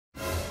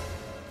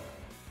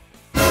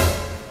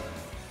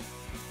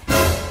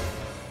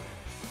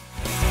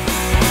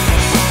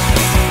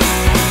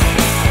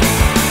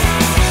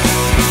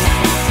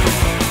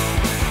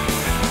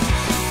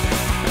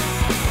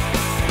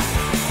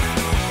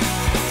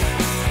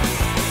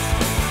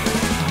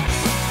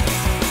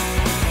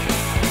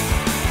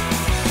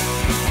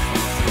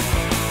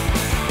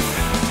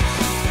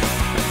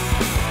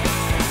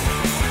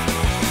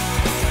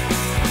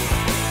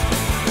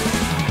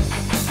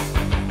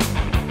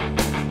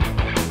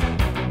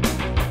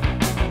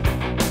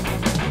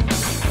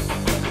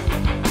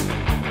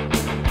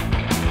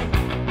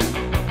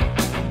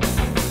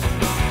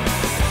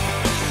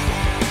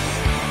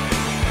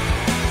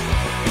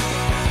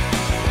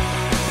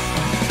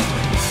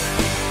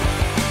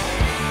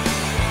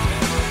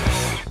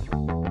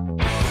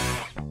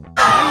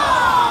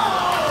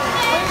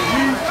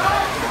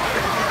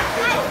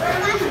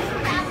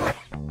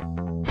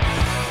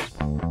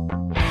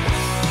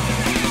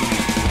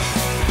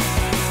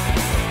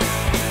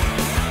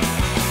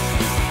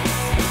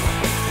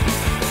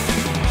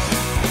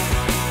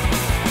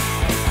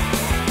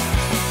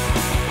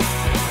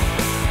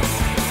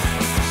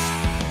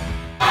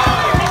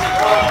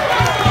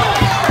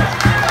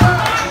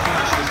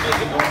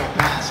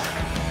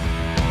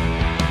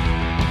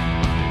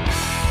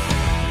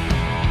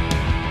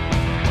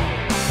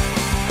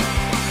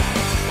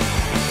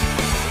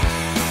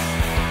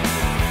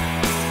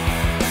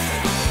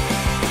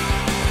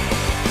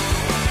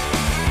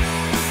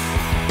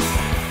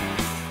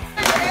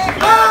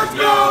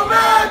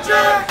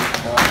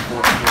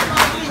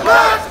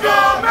Let's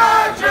go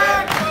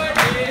Magic!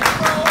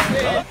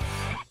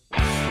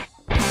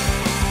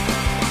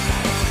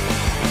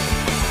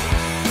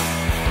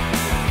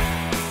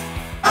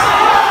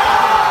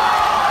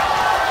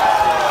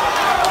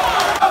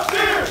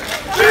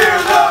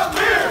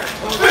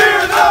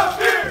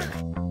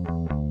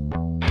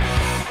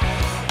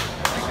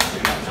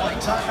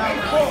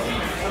 Timeout,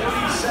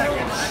 40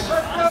 seconds.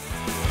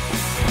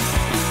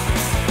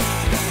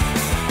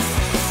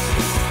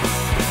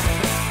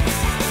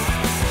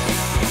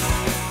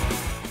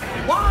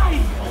 Why?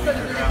 Instead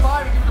of giving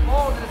 5 and give the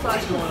ball, then it's like,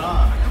 What's going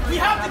on? we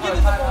have to give it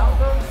the ball.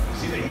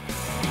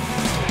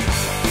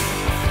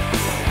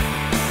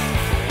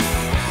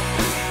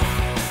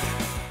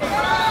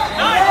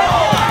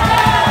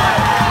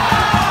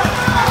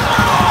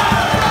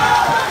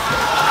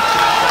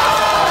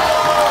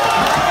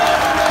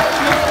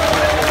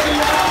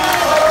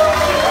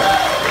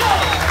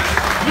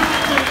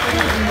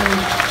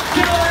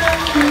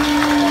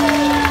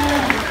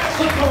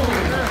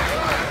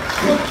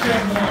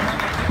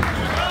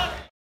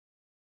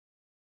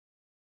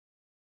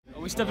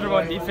 We stepped up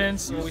our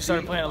defense. We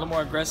started playing a little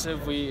more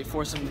aggressive. We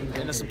forced them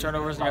into some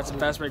turnovers and got some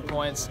fast break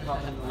points.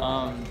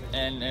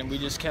 And we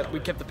just kept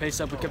the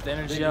pace up. We kept the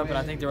energy up, and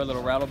I think they were a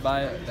little rattled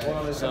by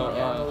it. So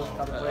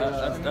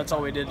that's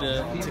all we did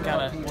to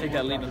kind of take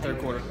that lead in the third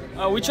quarter.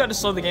 We tried to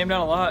slow the game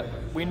down a lot.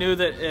 We knew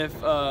that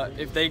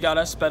if they got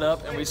us sped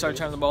up and we started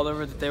turning the ball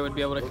over, that they would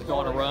be able to go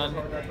on a run.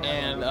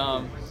 And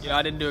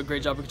I didn't do a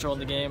great job of controlling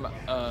the game.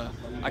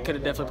 I could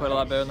have definitely played a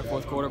lot better in the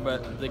fourth quarter,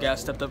 but the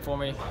guys stepped up for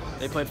me.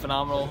 They played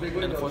phenomenal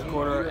in the fourth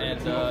quarter,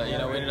 and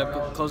we ended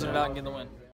up closing it out and getting the win.